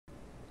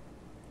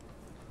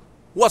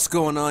What's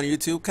going on,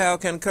 YouTube?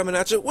 Kaioken coming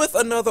at you with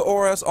another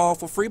ORAS all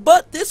for free,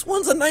 but this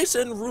one's a nice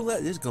and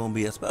roulette. This is gonna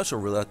be a special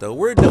roulette though.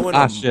 We're doing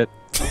shit.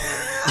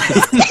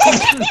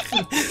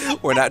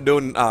 we're not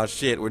doing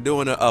shit. We're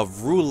doing a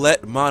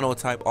roulette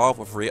monotype all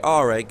for free.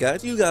 Alright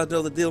guys, you guys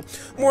know the deal.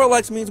 More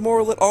likes means more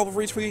roulette all for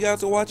free for you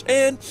guys to watch,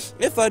 and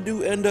if I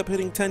do end up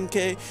hitting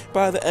 10K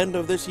by the end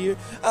of this year,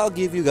 I'll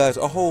give you guys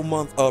a whole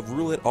month of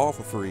roulette all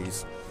for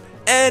frees.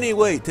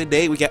 Anyway,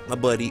 today we got my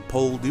buddy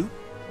Poledoo.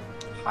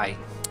 Hi.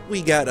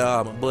 We got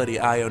my buddy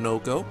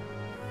Ayanoko.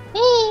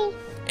 Hey.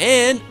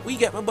 And we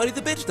got my buddy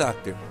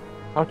th3WitchDoctor.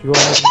 How'd you go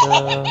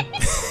ahead and,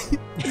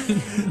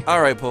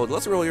 Alright, Poledoo,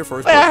 let's roll your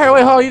first. Wait, hold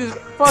on, you just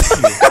fuck you.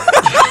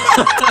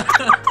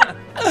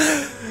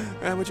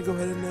 Alright, would you go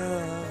ahead and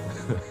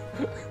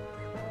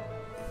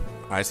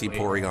I see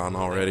Porygon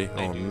already.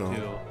 Oh no.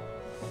 Too.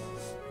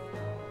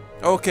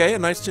 Okay, a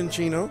nice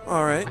Chinchino.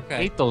 Alright. I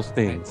hate those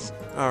things.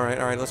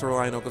 Alright, let's roll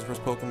Ayanoko's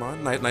first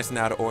Pokemon. Nice and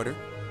out of order.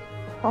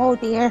 Oh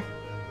dear.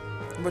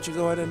 How about you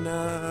go ahead and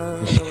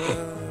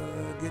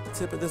get the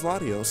tip of this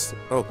Latios?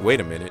 Oh,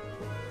 wait a minute.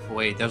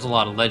 Wait, there's a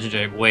lot of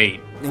legendary. Wait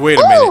a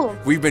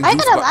minute. We've been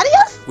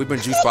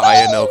juiced by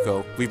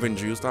Ayanoko. We've been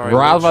juiced. All right. Bro,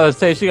 I was about to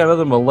say she got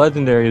nothing but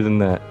legendaries in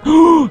that.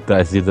 Did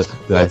I see it?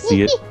 Did I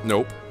see it?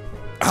 Nope.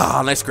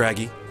 Ah, nice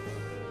Scraggy.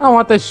 I don't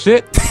want that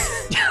shit.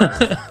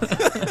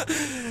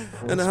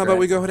 And then how about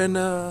we go ahead and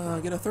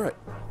get a threat?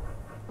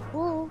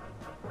 Ooh.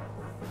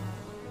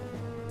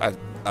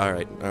 All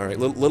right.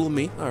 Little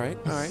me. All right.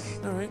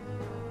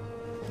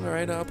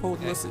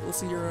 Poledoo, let's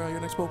see your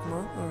next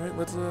Pokemon. All right,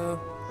 let's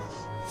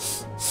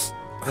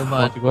Come Why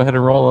on. don't you go ahead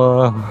and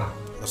roll a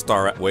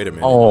star. Wait a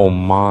minute. Oh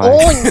my.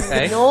 Oh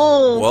Okay.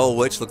 no. Well,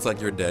 Witch, looks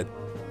like you're dead.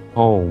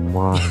 Oh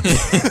my.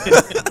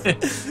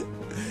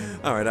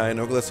 All right,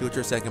 Ayanoko, let's see what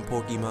your second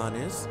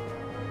Pokemon is.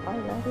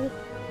 Alrighty.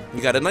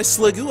 You got a nice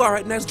Sliggoo. All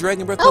right, next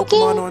Dragon Breath Okay.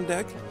 Pokemon on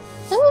deck.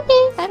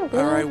 Okay. I don't know.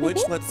 All right, Witch,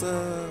 let's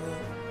So,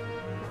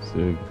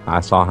 I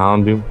saw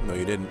Houndoom. No,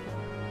 you didn't.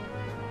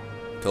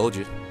 Told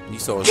you. You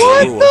saw a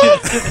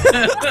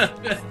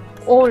Zorua.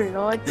 Oh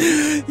lord.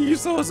 You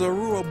saw a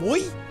Zorua,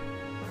 boy.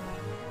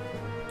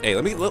 Hey,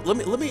 let me get a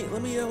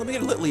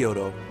Litleo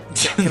though.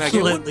 Can I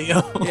get one?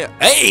 Leo. Yeah.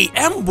 Hey,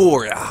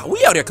 Emboar.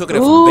 We out here cooking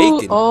up some Ooh,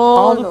 bacon. oh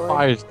All the lord.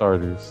 fire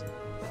starters.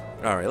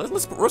 All right,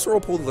 let's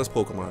roll Poledoo's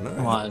Pokemon. All right.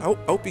 Come on. I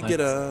hope you get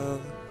a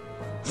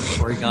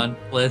Porygon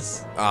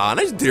Bliss.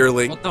 nice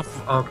Deerling. What the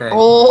okay.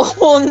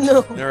 Oh no.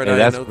 All right, Hey,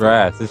 that's Ayanoko.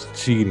 grass. It's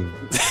cheating.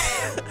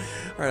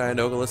 All right,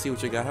 Ayanoko, let's see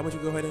what you got. How about you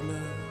go ahead and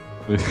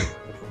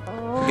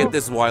Oh. get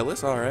this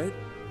wireless? All right.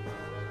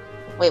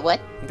 Wait,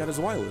 what? You got his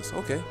wireless.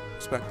 Okay,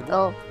 respectable.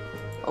 Oh.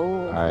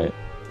 Oh. Alright.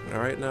 All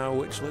right, now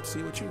Witch, let's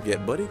see what you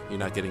get, buddy. You're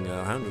not getting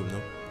a Houndoom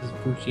though. This is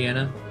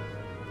Poochyena.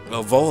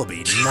 A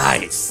Volbeat.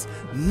 Nice.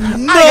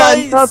 I got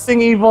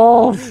nothing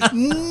evolved.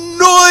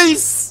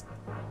 Nice.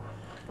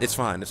 It's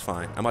fine.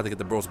 I'm about to get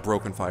the most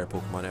broken fire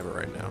Pokemon ever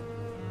right now.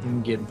 You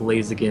can get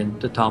Blaziken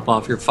to top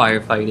off your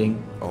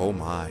firefighting. Oh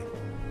my.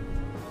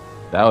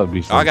 That would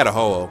be Oh, I got a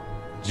Ho-Oh.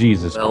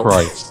 Jesus Well.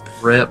 Christ.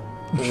 Rip.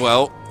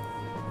 Well.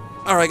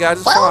 All right, guys.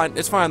 It's Well. fine.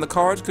 It's fine. The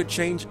cards could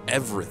change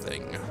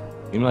everything. You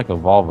can like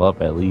evolve up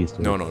at least.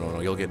 No.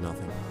 You'll get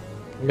nothing.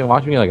 You can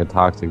watch me like a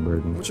toxic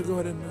burden. Why don't you go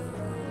ahead and?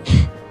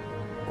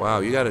 Wow,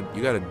 you got a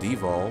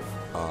devolve.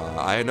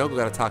 Ayanoko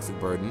got a toxic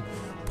burden.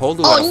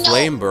 Poledoo got a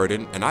flame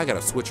burden, and I got a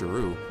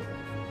switcheroo.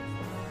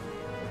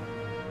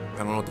 I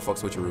don't know what the fuck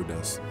switcheroo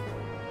does.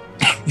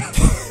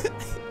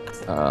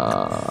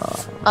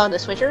 Oh, the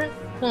switcher?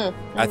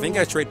 I think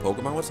I trade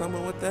Pokemon with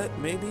someone with that,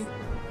 maybe.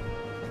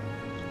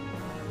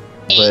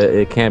 But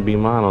it can't be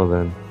mono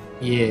then.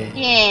 Yeah.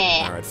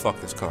 Yeah. All right, fuck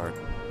this card.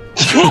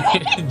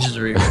 Just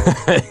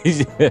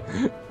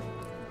reroll.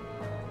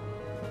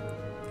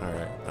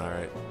 All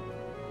right.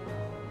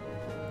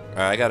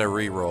 I got a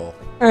reroll.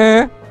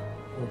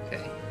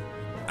 Okay.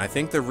 I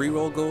think the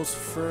reroll goes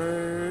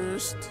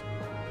first.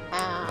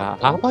 How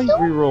about you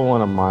reroll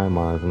one of my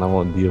mons and I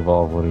won't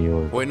de-evolve one of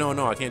yours? Wait, no,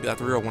 I can't. I have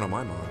to reroll one of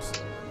my mons.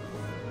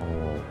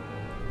 Oh.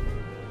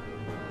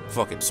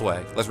 Fuck it,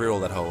 swag. Let's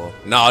reroll that Ho-Oh.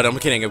 No, I'm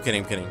kidding.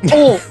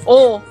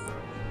 Oh.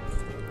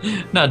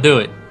 No, do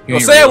it. You Well,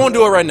 ain't say I real. won't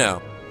do it right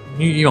now.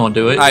 You won't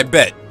do it. I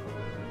bet.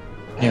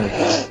 Here we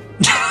go.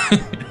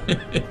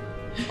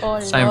 Oh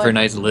It's time for a lord.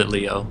 nice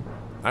Litleo.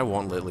 I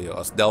want Litleo.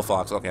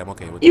 Delphox. Okay, I'm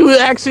okay with You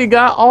actually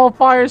got all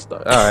fire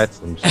stars. Oh, that's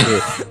some shit.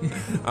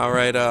 that. All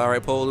right,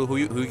 Poledoo. Who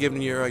you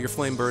giving your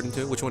flame burden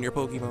to? Which one of your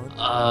Pokemon?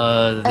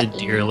 The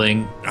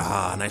Deerling.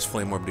 Ah, nice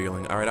flame orb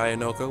dealing. All right,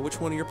 Ayanoko. Which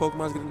one of your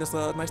Pokemon's getting this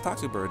nice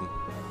toxic burden?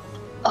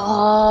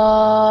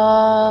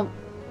 Might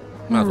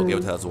as well give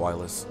it to us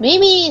wireless.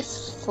 Maybe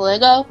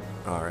Sligo.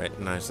 All right,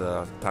 nice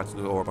toxic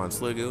orb on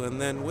Sliggoo, and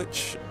then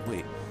which?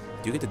 Wait,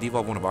 do you get to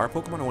devolve one of our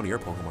Pokemon or one of your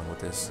Pokemon with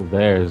this?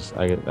 Theirs,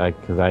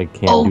 because I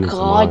can't Oh, do it to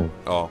God. mine.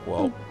 Oh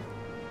well.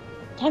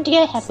 Time to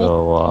get happy.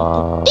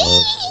 So,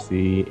 let's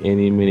see.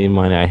 Any, mini,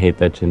 money. I hate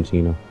that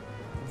Chinchino.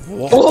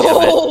 What?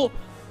 Oh.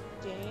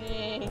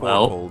 Dang. Poor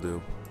Well.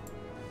 Poledoo.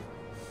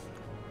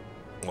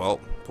 Well,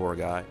 Poor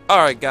guy.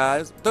 Alright,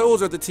 guys.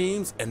 Those are the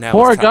teams, and now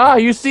Poor it's time. guy,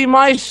 you see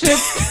my shit?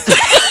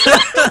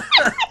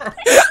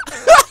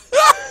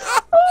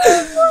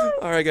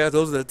 Alright, guys.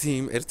 Those are the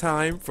team. It's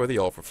time for the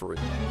all for free.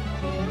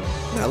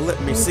 Now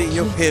let me see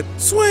your hip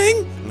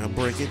swing. Now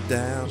break it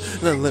down.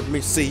 Now let me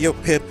see your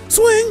hip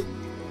swing.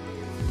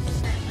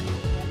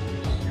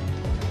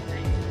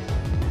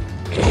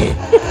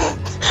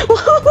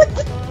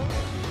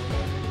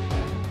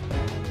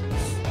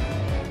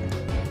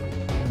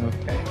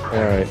 Okay.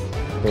 Alright.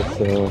 Let's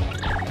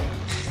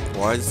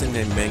Why is this thing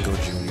named Mango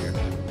Jr.?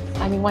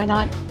 I mean, why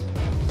not?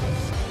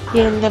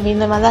 You didn't mean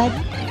my life.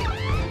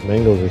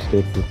 mangoes are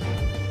sticky.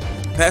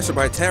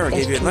 Passerby Tara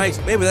gave you a nice.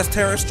 Maybe that's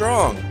Tara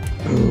Strong.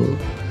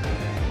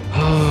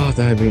 Oh,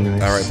 that'd be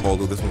nice. Alright,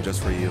 Poledoo, this one's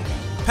just for you.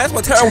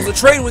 Passerby Tara wants to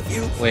trade with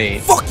you.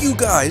 Wait, Fuck you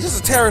guys. This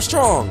is Tara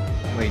Strong.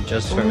 wait,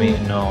 just for me?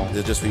 No, This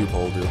is just for you,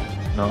 Poledoo.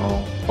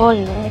 no, Oh,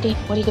 lordy,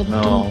 what are you gonna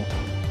no.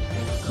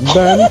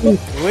 Bambi.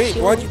 Wait,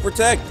 why'd you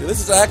protect? This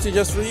is actually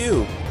just for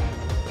you. do?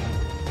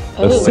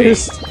 Oh,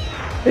 Assist.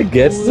 It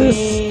gets this.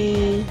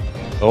 wait.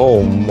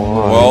 Oh my.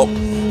 Well,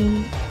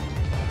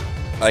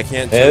 I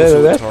can't choose Yeah,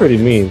 who that's to pretty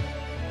target. mean.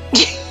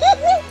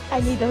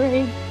 I need the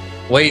ring.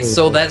 Wait,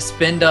 so that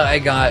spin dot I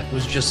got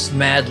was just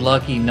mad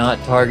lucky, not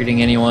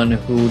targeting anyone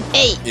who.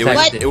 Hey, It was,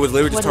 what? it was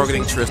literally just What is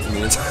targeting this? Tristan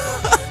the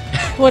entire.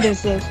 What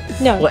is this?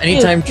 No. Well,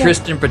 anytime dude, no.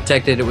 Tristan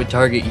protected, it would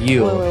target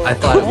you. Wait. I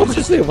thought it What was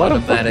did just you say? Why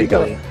the fuck you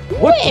got- automatically.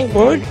 What the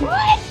Wait, fuck?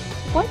 What?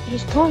 What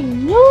is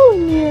going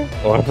on here?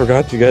 Oh, I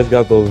forgot you guys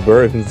got those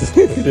burdens.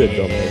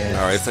 Yeah.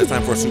 Alright, it's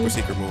time for a super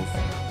secret move.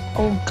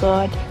 Oh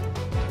God.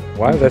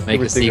 Why is that Make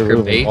super a secret secret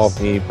move base?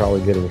 involve me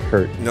probably getting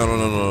hurt?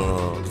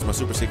 No. It's my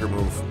super secret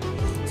move.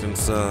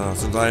 Since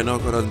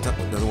Ayanoko doesn't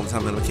want to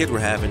tell me how many kids we're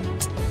having,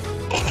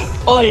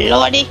 Oh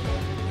Lordy.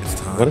 it's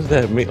time. What does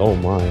that mean? Oh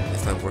my.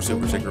 It's time for a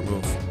super secret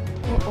move.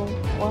 Uh-oh.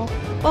 Well,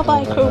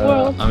 bye-bye, cruel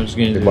world. I'm just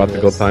gonna You're do about to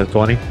go this. times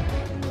 20?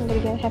 I'm gonna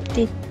get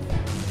hefty. Am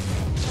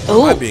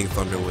I Oh. being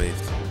thunder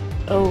waved?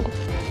 Oh.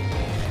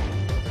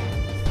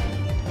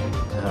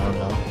 I don't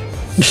know.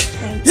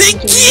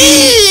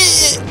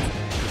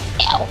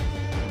 Ow.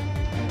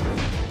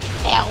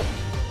 Ow.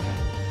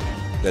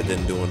 That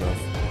didn't do enough.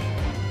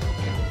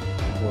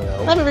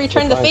 Well, Let me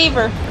return the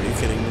favor. Are you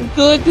kidding me?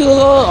 Good Oh,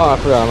 God.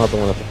 I forgot I'm not the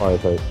one that's a fire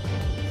type.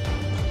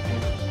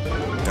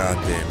 God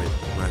damn it.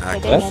 My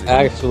That's accuracy.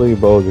 actually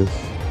bogus.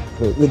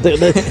 What? You did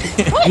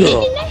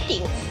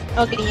nothing.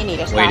 Okay, you need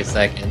to stop. wait a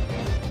second.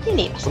 You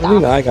need to What do you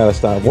mean stop. I gotta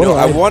stop? You What know,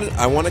 do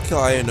I want to kill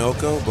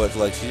Ayanoko, but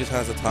like she just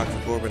has a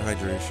toxic orb and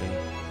hydration.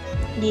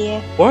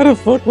 Yeah. Why the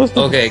fuck was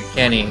the Okay,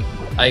 Kenny,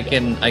 I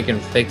can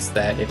fix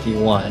that if you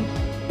want.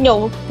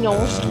 No.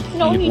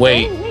 No, you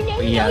wait. don't. No,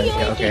 Yeah, no,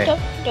 yeah, okay. You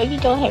don't. No, you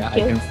don't Yeah, have I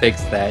to. can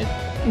fix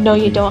that. No,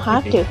 you don't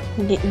have to.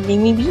 Let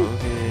me be.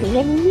 Okay.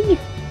 Let me be.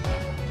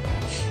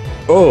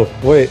 Oh,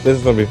 wait, this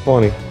is gonna be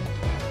funny.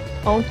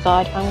 Oh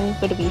God, I'm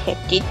gonna be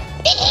hefted.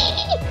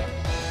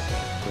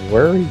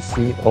 Where is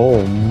he?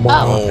 Oh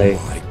my. Oh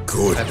my I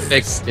goodness.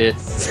 fixed it.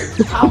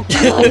 How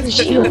could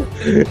you?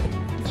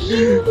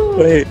 You.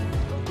 Wait,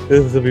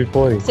 this is gonna be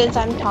funny. Since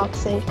I'm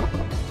toxic,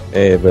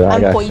 Hey, but I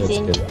I'm got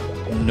poisoned. shit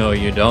skin. No,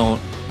 you don't.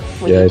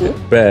 what Yeah, do you do?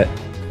 bet.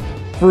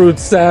 Fruit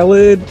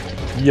salad,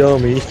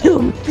 yummy,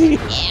 yummy.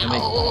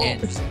 I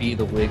can't just be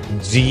the wig.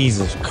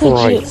 Jesus Could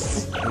you?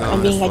 Christ. No,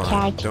 I'm being that's fine.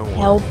 attacked. Don't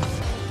Help. worry.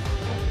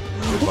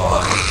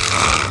 Goodbye.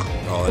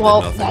 Oh, that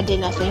Well, did nothing. that did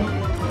nothing.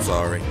 I'm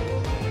sorry.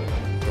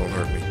 Don't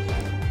hurt me.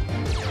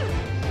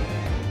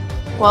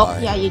 Well, Why?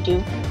 yeah, you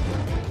do.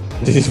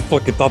 You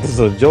fucking thought this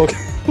was a joke.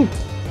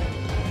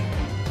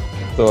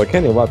 So I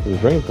can't about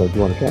this raincoat. Do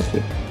you want to catch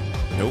it?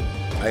 Nope.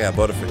 I got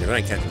Butterfingers. I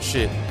ain't catching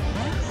shit.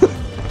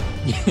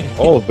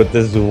 Oh, but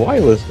this is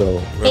wireless though.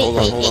 Wait, hold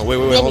on. Wait,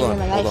 hold on. Living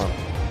my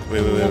life.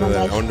 Wait. Living my I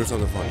life. want to do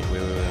something funny.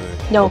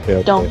 Wait. No,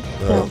 Okay. don't.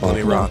 No, Let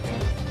me rock.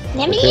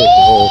 Let me. Okay,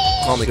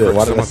 oh, Call me shit, Chris.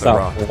 why did I that want that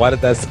rock. sound? Why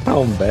did that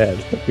sound bad?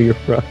 Be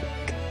right.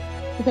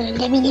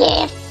 Let me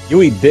live.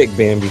 You eat dick,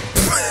 Bambi.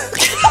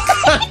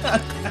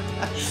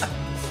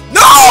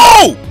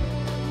 No!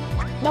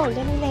 No,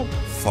 let me live.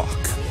 Fuck.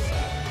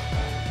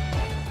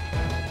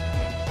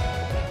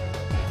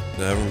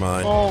 Never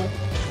mind. Oh.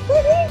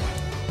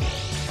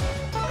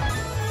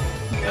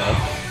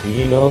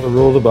 You know the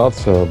rules about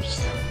subs.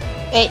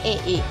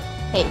 Hey.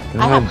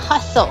 I have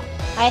hustle.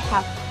 I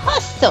have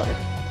hustle.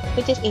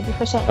 Which is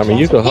 80%. I mean,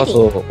 you chance can of hitting.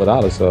 hustle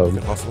without a You sub.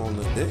 can hustle on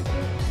this dick.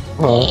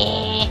 Huh?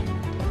 Eh.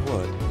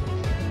 What?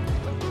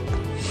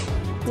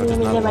 Let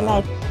me not live my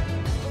allowed.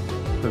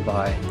 life.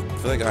 Goodbye. I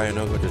feel like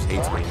Ayanoko just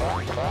hates me.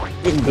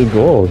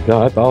 Oh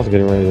god, I thought I was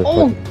getting ready to.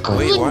 Oh, fucking-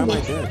 Wait, why am I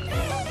goodness. dead?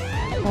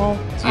 Oh,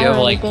 So you have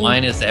like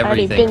minus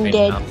already everything been right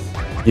dead.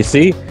 now. You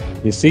see,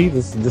 this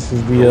is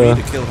We the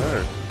need to kill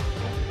her.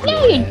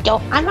 No, you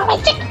don't. I'm not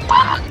like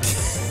fuck.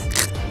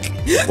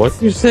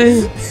 what you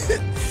say?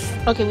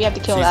 Okay, we have to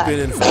kill She's that. been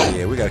infected.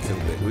 Yeah, we gotta kill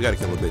it. We gotta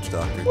kill the bitch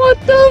doctor. What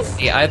the?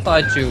 See, I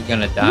thought you were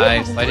gonna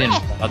die, so I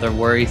didn't bother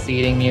worry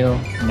seeding you.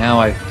 Now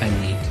I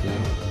need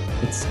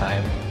to. It's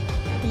time.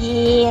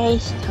 Yeah,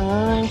 it's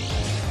time.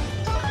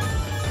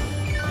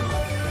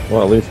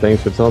 Well, at least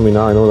thanks for telling me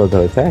now. I know that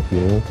to attack you.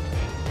 Man.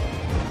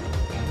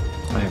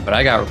 but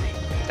I got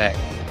attack.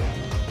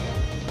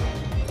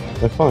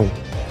 That's fine.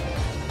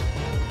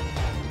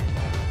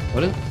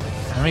 What is?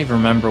 I don't even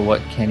remember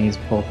what Kenny's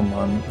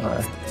Pokemon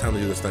are. Time to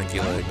do the stanky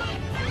leg.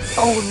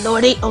 Oh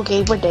lordy.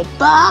 Okay, we're dead.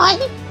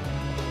 Bye.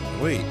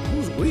 Wait,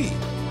 who's we?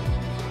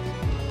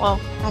 Well,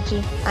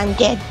 actually, I'm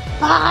dead.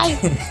 Bye.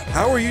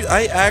 How are you?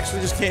 I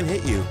actually just can't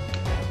hit you.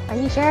 Are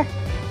you sure?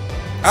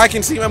 I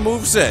can see my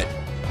moveset.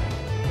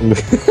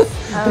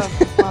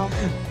 Oh, well.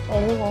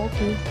 Oh,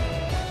 okay.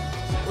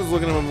 I was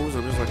looking at my moves.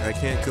 I'm just like, I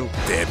can't go.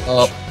 Damn it.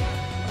 Oh.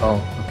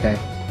 Oh. Okay.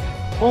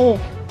 Oh.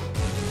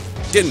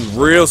 Getting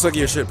real sick of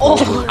your shit.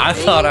 Oh. I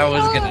thought I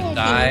was gonna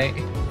die.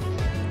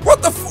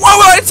 What the? Why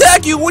would I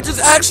attack you? Which is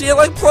actually at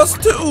like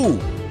 +2.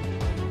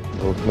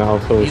 Well, now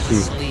so is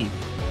He's she. asleep.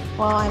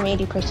 Well, I'm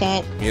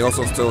 80%. He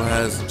also still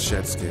has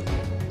shed skin.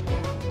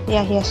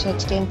 Yeah, he has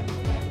shed skin.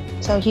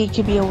 So he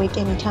could be awake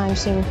anytime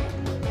soon.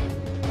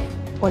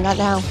 Or not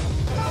now.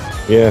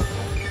 Yeah,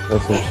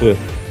 that's some shit.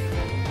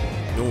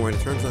 Don't worry,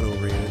 the turn's not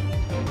over yet.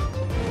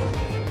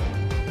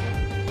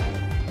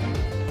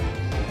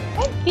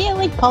 I feel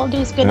like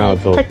Poledoo's Now gonna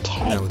it's over. Now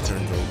protect. the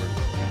turn's over.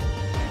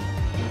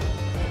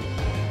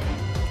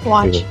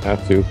 Watch. You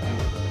have to.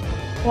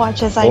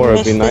 Watch as I Or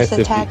miss it'd be nice this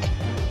if you- attack.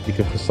 You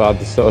can facade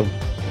the sub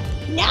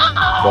No!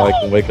 so I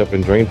can wake up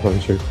and drain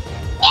punch her.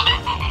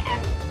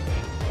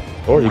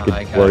 Or you Nah,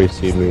 I could got worry it.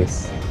 see me.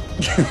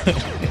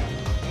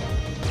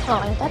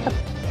 Oh, is that the...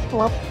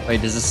 Well,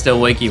 Wait, does it still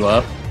wake you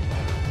up?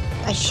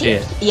 I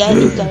Shit. can't. Yeah,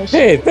 it does.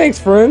 Hey, thanks,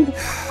 friend.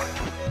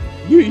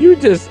 You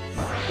just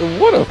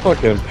what a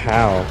fucking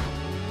pal.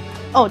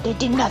 Oh, they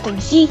did nothing.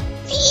 See?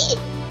 See?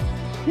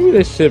 Give me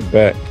this shit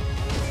back.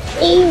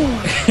 Ooh.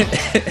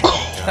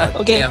 God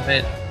Okay. Damn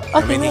it. I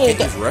Okay, mean, he wait.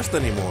 can't use rest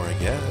anymore, I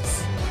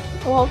guess.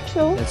 Well,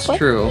 true. That's What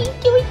true. are you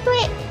doing for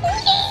it?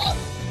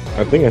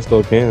 I think I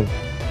still can.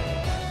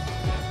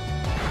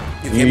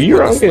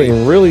 You're I'm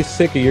getting really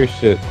sick of your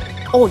shit.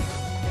 Oh,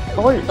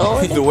 oh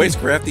lord. The way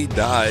Scrafty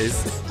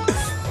dies.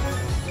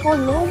 Oh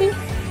lordy.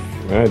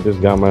 I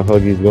just got my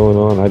huggies going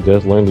on. I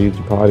just learned to use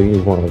the potty.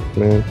 You want it,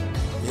 man.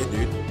 Yeah,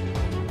 dude.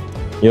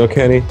 You know,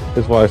 Kenny,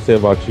 this is what I say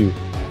about you.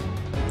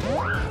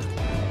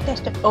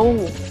 That's the... Oh,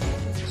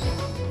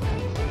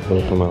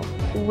 Don't come out.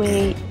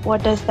 wait.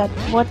 What does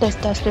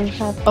Duster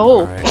have?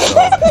 Oh. Alright,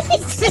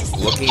 so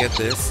looking at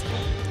this,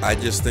 I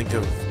just think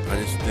of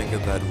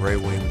that Ray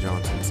William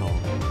Johnson song.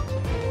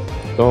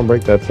 Don't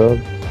break that sub.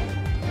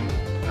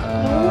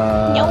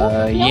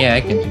 No, Yeah,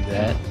 I can do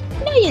that.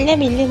 No, you let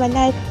me live my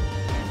life.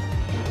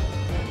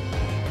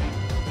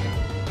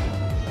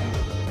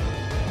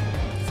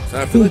 So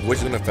I feel like Witch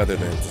is gonna feather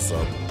dance the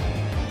sub.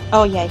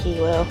 Oh yeah, he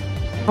will.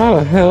 How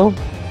the hell?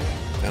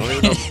 I don't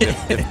even know if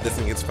this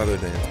thing gets feather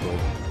dance, but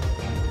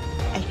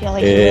I feel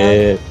like he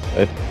will.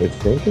 I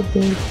think it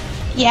did.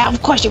 Yeah,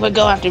 of course you would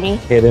go after me.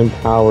 Hidden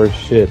power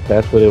shit.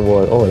 That's what it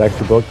was. Oh, it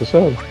actually broke the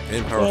sub.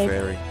 in Power Yeah.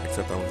 Fairy,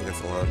 except I don't think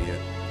it's allowed yet.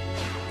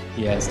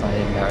 Yeah, it's not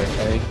in Power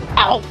Fairy.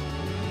 Ow,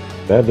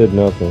 That did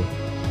nothing.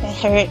 that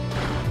hurt.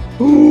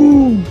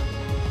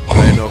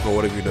 Ayanoko,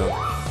 what have you done?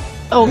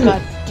 Oh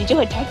god, did you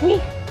attack me?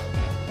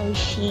 Oh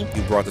sheep.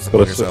 You brought this Go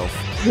upon to sleep.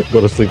 yourself.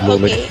 Go to sleep,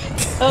 little Okay,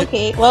 nigga.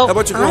 okay. Well, How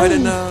about you go ahead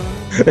and well,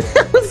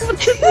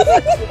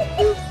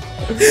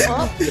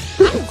 I'm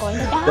going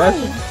to die. That's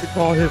what you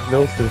call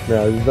hypnosis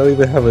now. You don't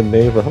even have a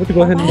name. How about you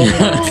go ahead and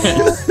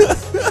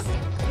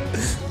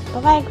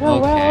Bye-bye, girl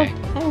Okay. world.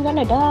 I'm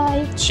gonna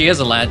die. She has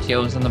a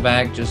Latios in the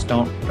back. Just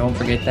don't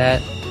forget that.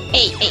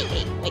 Hey, wait.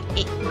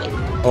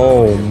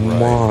 Oh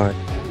my.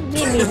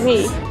 Leave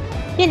me.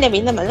 You let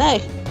me live my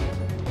life.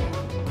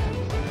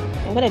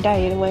 I'm gonna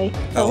die either way.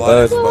 that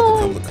line is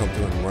about to come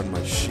through and run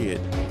my shit.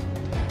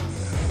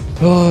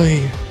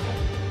 Oy.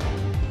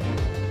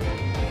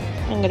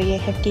 I'm gonna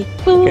get hefty. Okay,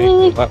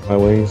 Boop. clap my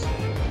wings.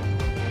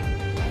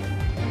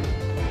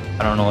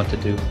 I don't know what to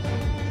do.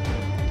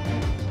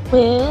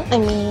 Well, I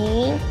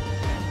mean...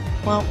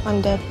 Well,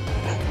 I'm dead.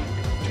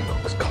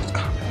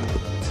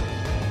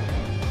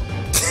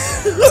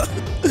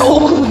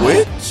 Oh!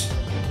 Witch?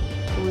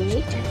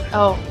 Wait.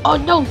 Oh,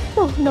 no.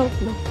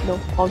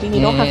 Pauline,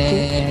 you don't have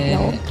to.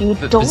 No, you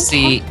But don't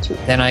see, have to.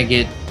 then I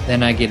get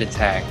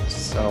attacked.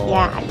 So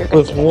Yeah, you're gonna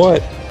With get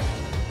what?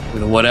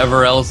 with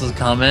whatever else is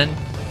coming.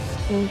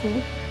 Mm-hmm.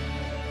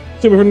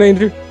 Super from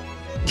danger.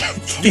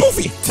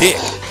 Goofy dick.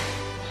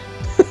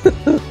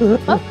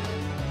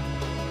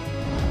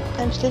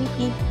 I'm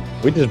sleepy.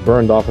 We just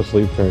burned off a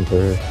sleep turn for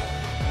her.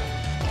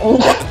 Oh,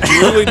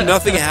 Literally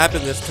nothing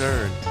happened this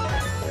turn.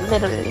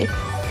 literally.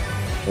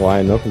 Why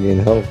enough again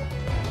help?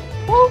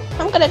 Oh,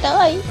 I'm gonna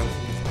die.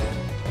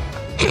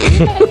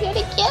 You're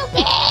gonna kill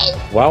me.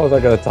 Why was I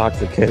gonna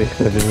toxic Kenny? You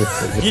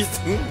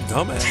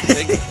dumbass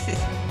nigga.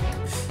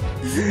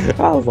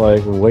 I was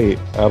like, wait,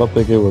 I don't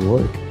think it would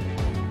work.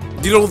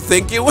 You don't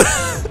think it would?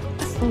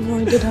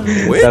 Oh, did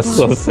I? Witch? That's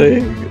what I'm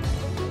saying.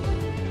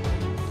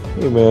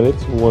 Hey man,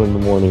 it's 1 in the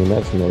morning and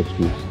that's no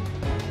excuse.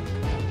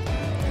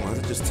 Why is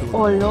it just 2?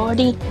 Oh,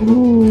 lordy.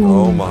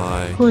 Oh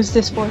my. Who's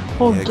this for?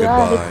 Oh, Yeah,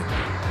 god. goodbye.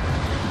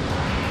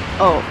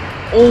 Oh,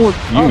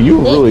 Oh, you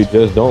really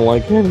just don't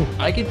like him.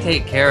 I could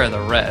take care of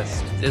the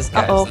rest. This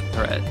guy's a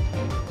threat.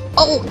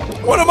 Oh!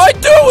 What am I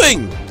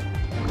doing?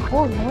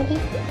 Oh, lordy.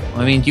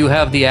 I mean, you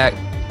have the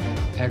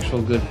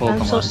actual good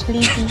Pokemon. I'm so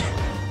sleepy.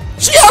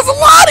 She has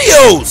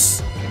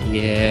Latios!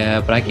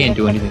 Yeah, but I can't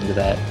do anything to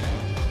that.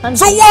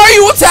 So why are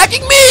you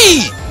attacking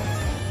me?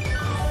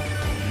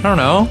 I don't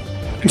know.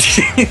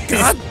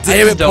 God I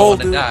damn just it, don't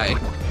want to Poledoo. die.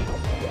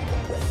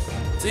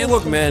 See,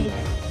 look, man.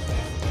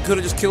 Could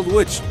have just killed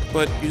Witch,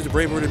 but used a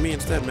Brave Bird at me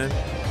instead, man.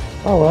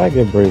 Oh, I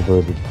get brave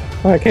birded.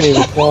 I can't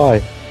even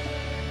fly.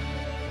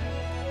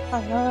 Oh,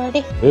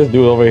 lordy. This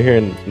dude over here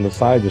in the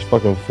side just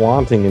fucking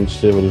flaunting and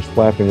shit with his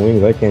flapping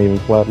wings. I can't even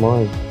flap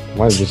mine.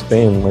 Mine's just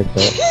staying like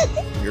that.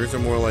 Yours are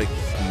more like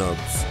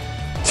nubs.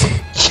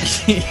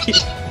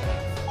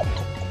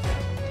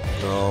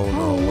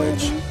 No,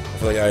 Witch. I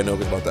feel like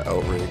Ayanoko's about to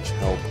outrage.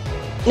 Help.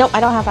 No,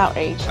 I don't have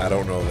outrage. I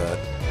don't know that.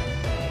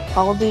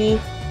 Poledoo.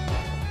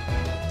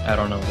 I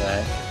don't know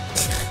that.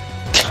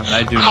 I mean,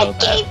 I do know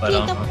that, but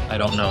I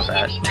don't know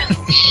that.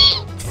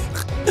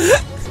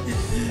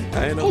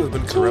 Ayanoko's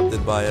been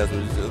corrupted by us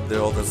with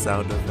all the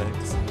sound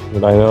effects.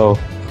 But I know.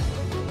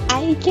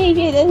 I gave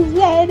you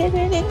the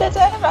anything that's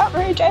out of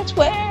outrage, I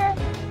swear.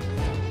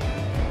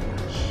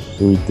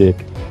 Ooh,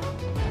 dick.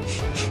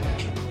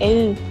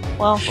 Ew.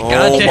 Well.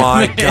 Oh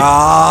my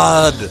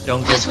god!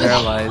 Don't get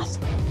paralyzed.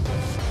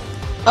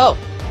 Oh,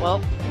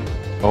 well.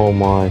 Oh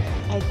my.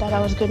 I thought I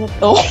was gonna.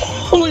 Oh,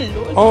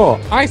 lord. Oh,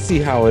 I see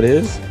how it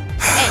is.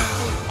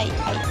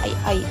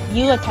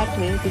 You attacked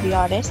me, to be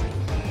honest.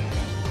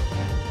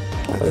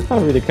 It's time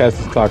for me to cast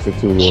this toxic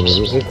tool on me.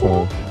 It's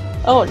time.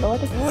 Oh, lord.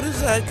 What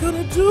is that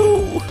gonna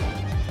do?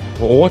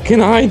 Well, what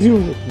can I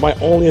do? My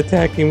only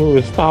attacking move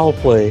is foul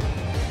play.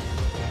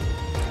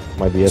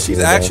 Might be She's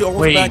actually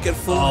almost back at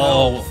full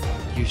health.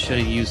 You should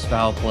have used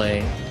foul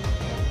play.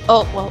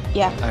 Oh, well,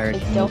 yeah. I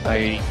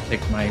already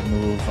picked my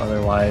move,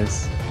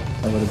 otherwise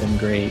that would have been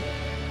great.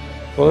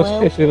 Well,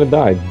 this kid's gonna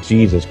die.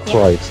 Jesus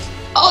Christ.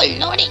 Oh,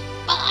 lordy.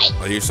 Bye.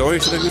 Are you sorry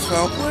you should have used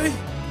foul play?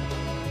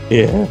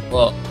 Yeah.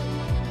 Well,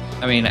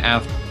 I mean,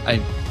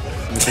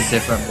 with a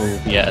different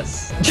move,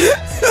 yes.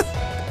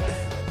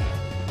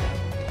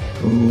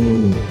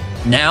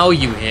 Now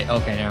you hit.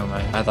 Okay, never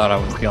mind. I thought I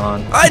was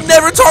gone. I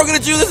never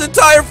targeted you this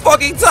entire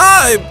fucking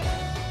time!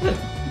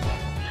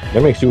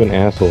 That makes you an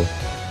asshole.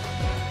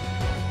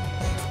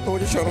 Oh, we're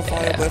just trying to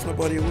fire blast my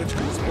buddy Witch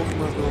because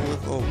Pokemon's gonna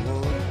live. Oh,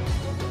 lord.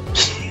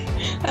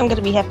 I'm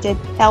gonna be hefted.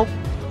 Help.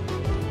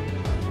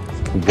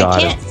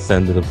 God has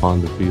descended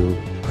upon the field.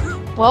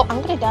 Well,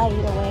 I'm gonna die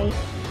either way.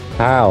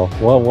 How?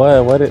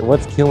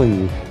 What's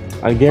killing you?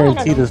 I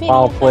guarantee this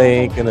foul play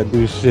ain't gonna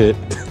do shit.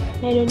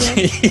 I don't know.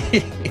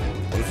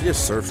 What if he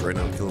just surfs right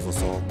now and kills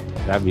us all?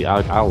 That'd be,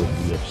 I would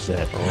be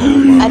upset.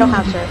 I don't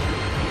have surf.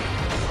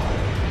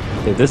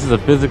 If this is a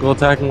physical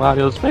attacking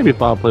Latios, maybe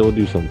foul play will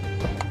do something.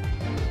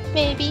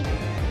 Maybe.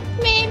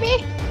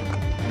 Maybe.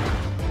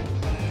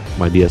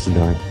 My DS is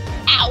dying.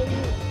 Ow.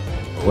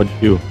 What'd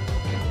you do?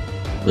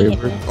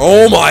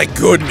 Oh my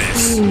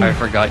goodness! I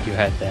forgot you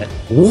had that.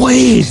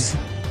 Wait!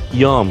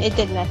 Yum. It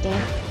did nothing.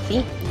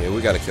 See? Yeah,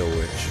 we gotta kill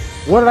Witch.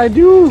 What did I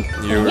do?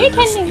 You're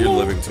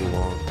living too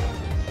long.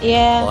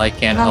 Yeah. Well, I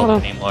can't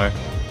help anymore.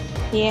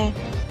 Yeah.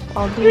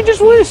 You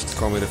just wished!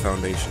 Call me the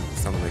foundation.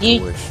 It's time to make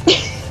You- a wish.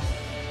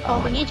 Oh,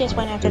 but you just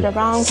went after the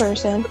wrong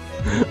person.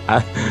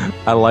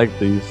 I like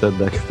that you said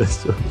that because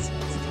that's just...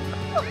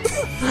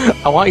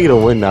 I want you to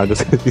win now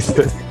just because you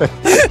said that.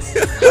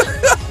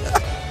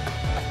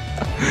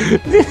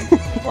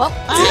 Well,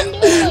 I'm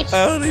doing it.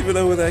 I don't even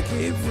know where that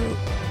came from.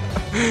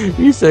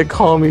 You said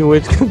call me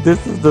witch because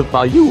this is the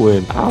fight. You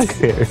win. I don't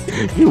care.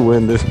 You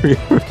win this free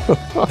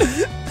Oh,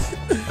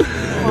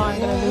 I'm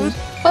gonna lose.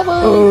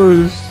 Bye-bye.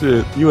 Oh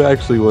shit! You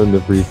actually won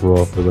the free for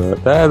all for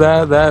that.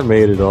 That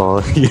made it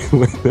all. You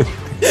win.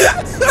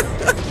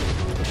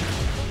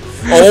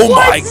 Oh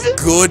my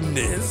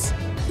goodness!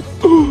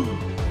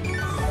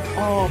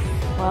 Oh,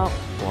 well.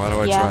 Why do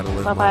I Yeah, try to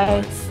live my bye-bye.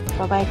 life?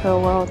 Bye-bye,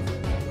 Cruel World.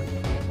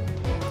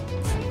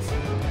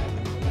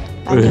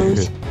 I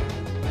lose.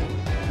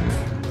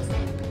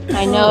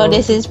 I know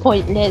this is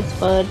pointless,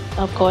 but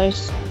of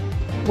course,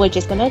 we're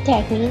just gonna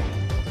attack me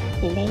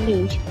and then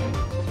lose. Do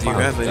you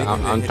have anything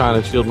I'm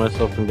trying to shield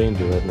myself from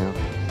danger right now.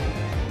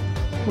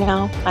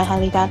 No, I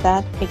highly doubt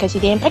that because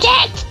you didn't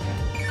protect!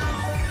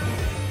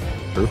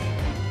 True.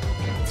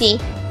 See?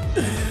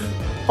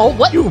 Oh,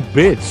 what? You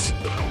bitch!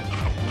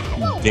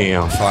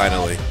 Damn.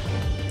 Finally.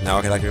 Now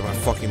I can activate my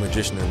fucking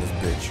magician in this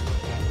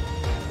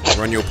bitch.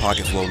 Run your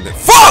pockets a little bit.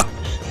 Fuck!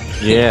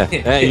 Yeah.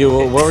 Hey,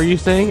 what were you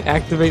saying?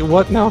 Activate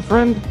what now,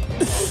 friend?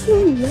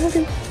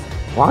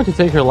 Why don't you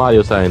take her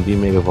Latios side and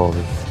D-Mega Evolve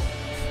it?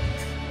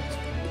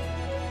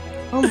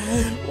 Oh my.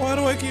 Why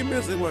do I keep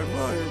missing my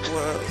fire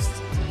blast?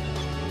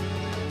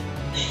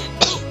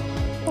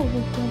 Oh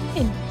my god.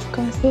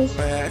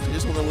 I actually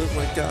just want to live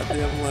my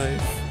goddamn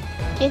life.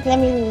 Just let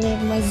me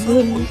live my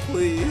Someone, good.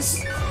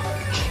 please.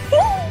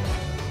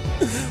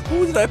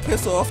 Who did I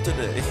piss off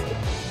today?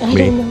 I Me.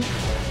 don't know.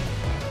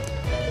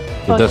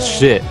 It does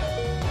shit.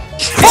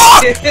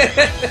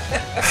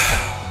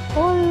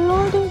 Oh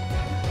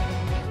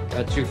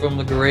Got you from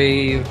the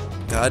grave.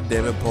 God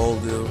damn it,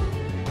 Poledoo.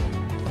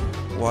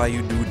 Why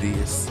you do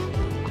this?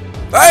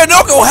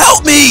 Ayanoko,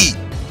 help me!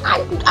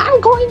 I'm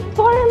going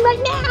for him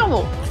right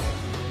now.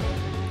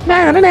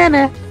 Nah.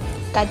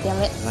 God damn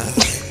it.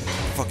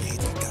 Fucking hate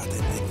these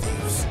goddamn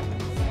things.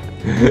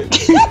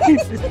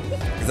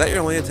 Is that your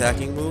only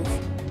attacking move?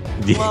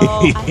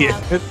 Well,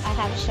 I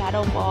have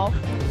Shadow Ball,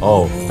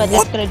 Oh. but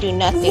that's gonna do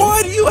nothing.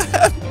 Why do you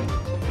have?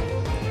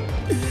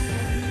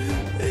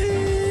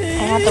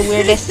 I have the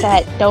weirdest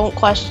set. Don't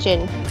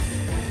question.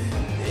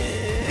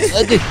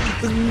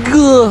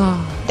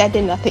 That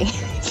did nothing.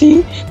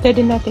 See? That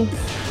did nothing.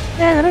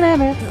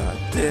 God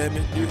damn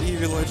it, your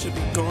evil eye should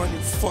be gone, you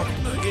fuck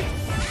nugget.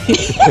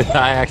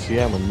 I actually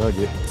am a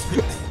nugget.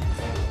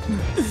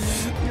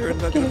 You're a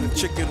nugget of the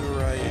chicken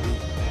variety.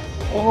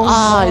 Oh,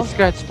 Ah, I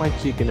scratched my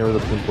cheek and there was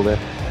a pimple there.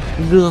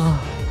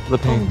 The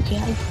pain.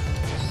 okay.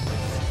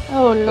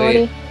 Oh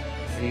lordy.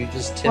 Are you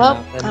just Tim Well,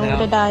 up and I'm down?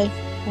 gonna die.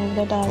 I'm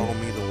gonna die. Call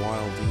me the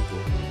wild eagle.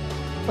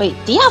 Wait,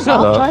 do you have Shut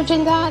ball up. charge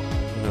in that?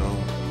 No.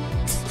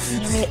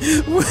 Damn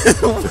it.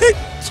 Wait.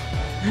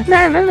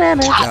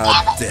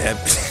 God damn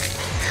it.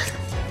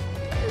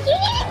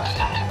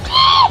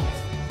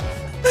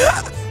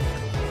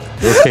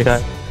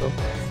 Okay,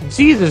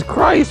 Jesus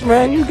Christ,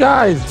 man, you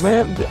guys,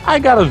 man. I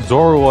got a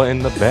Zorua in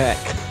the back.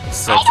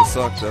 Sucks to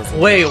suck, doesn't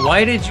it? Wait,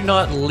 why did you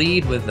not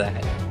lead with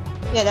that?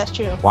 Yeah, that's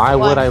true. Why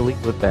would I lead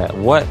with that?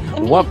 What I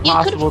mean, what you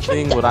possible could've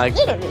tricked thing would us,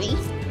 I...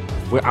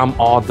 Literally. I'm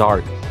all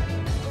dark.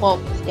 Well,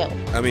 still.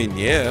 I mean,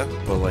 yeah,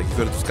 but like, you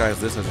could have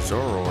disguised this as a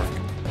Zoroark.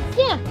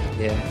 Yeah.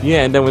 Yeah.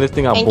 Yeah, and then when this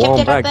thing got And blown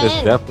kept it back, at the that's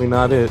end. definitely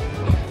not it.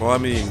 Well, I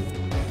mean,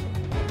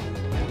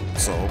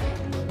 so.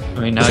 I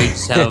mean, now you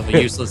just have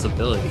a useless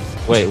ability.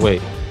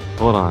 Wait.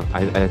 Hold on.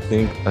 I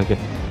think... Okay.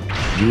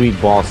 You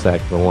eat ball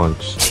sack for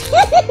lunch.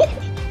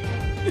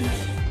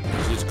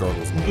 She's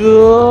gurgles.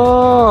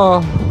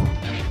 Ugh.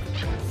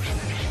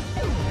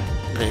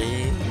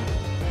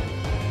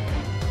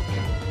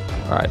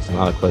 Alright, so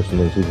now the question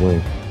is who's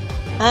winning?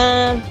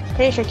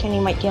 Pretty sure Kenny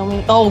might kill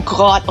me. Oh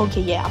god,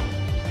 okay, yeah.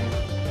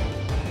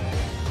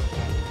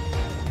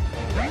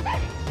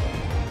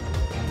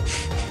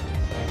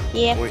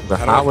 Yeah. Wait, But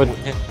how how do would...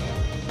 I...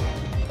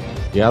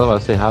 Yeah, I was about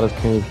to say, how does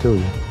Kenny kill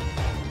you?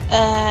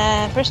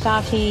 First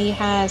off, he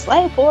has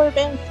Life Orb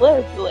and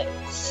Flare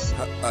Blitz.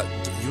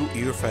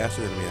 You're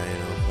faster than me, I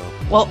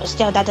know. Well,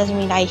 still, that doesn't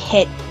mean I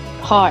hit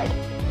hard.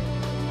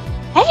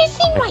 Have you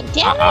seen my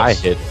damage? I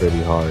hit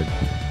pretty hard.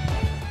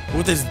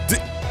 With this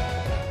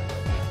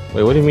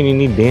Wait, what do you mean you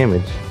need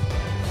damage?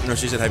 No,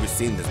 she said, have you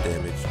seen this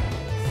damage?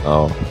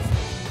 Oh.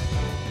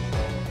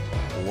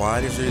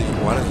 Why does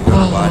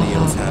nobody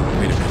else have it?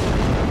 Wait a minute.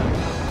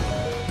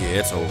 Yeah,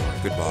 it's over.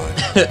 Goodbye.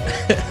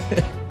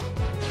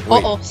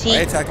 Wait, Uh-oh, see?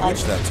 I attacked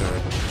Witch that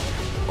turn.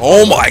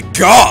 Oh my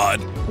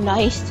god!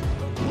 Nice.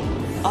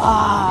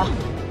 Ah.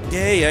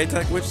 Yay, I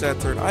attacked Witch that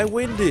turn. I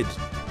winded.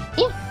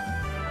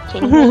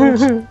 Kenny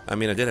wins. I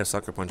mean, I did have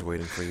Sucker Punch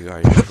waiting for you.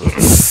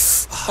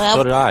 So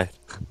Well, did I.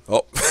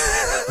 Oh.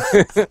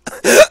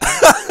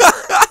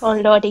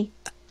 oh lordy.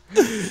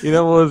 You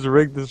know what was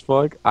rigged as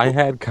fuck? I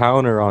had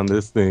counter on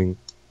this thing.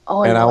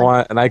 Oh and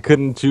lord. I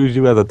couldn't choose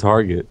you as a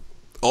target.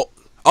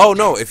 Oh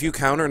no, if you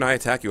counter and I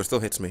attack you, it still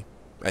hits me.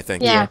 I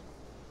think. Yeah.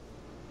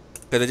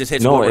 Because it just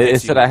hits No, whoever it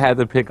hits said you. I had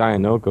to pick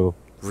Ayanoko.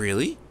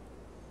 Really?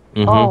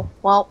 Mhm. Oh,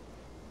 well.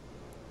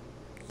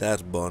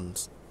 That's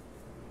buns.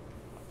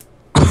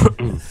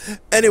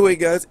 Anyway,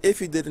 guys, if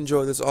you did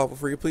enjoy this offer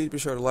for you, please be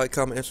sure to like,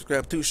 comment, and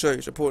subscribe to show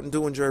your support and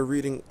do enjoy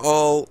reading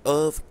all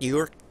of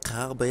your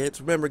comments.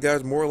 Remember,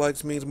 guys, more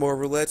likes means more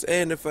roulettes,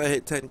 and if I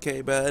hit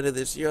 10K by the end of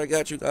this year, I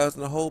got you guys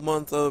in the whole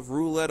month of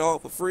roulette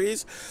offer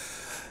freeze.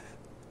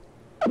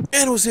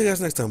 And we'll see you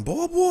guys next time.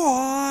 Bye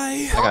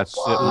bye. I got shit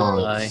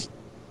on. Bye.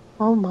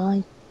 Oh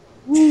my.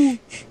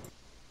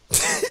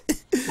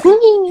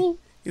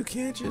 You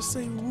can't just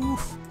say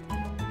woof.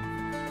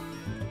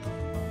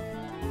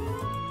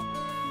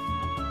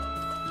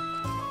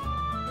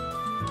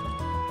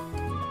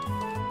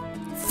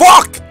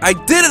 Fuck! I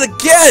did it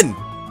again!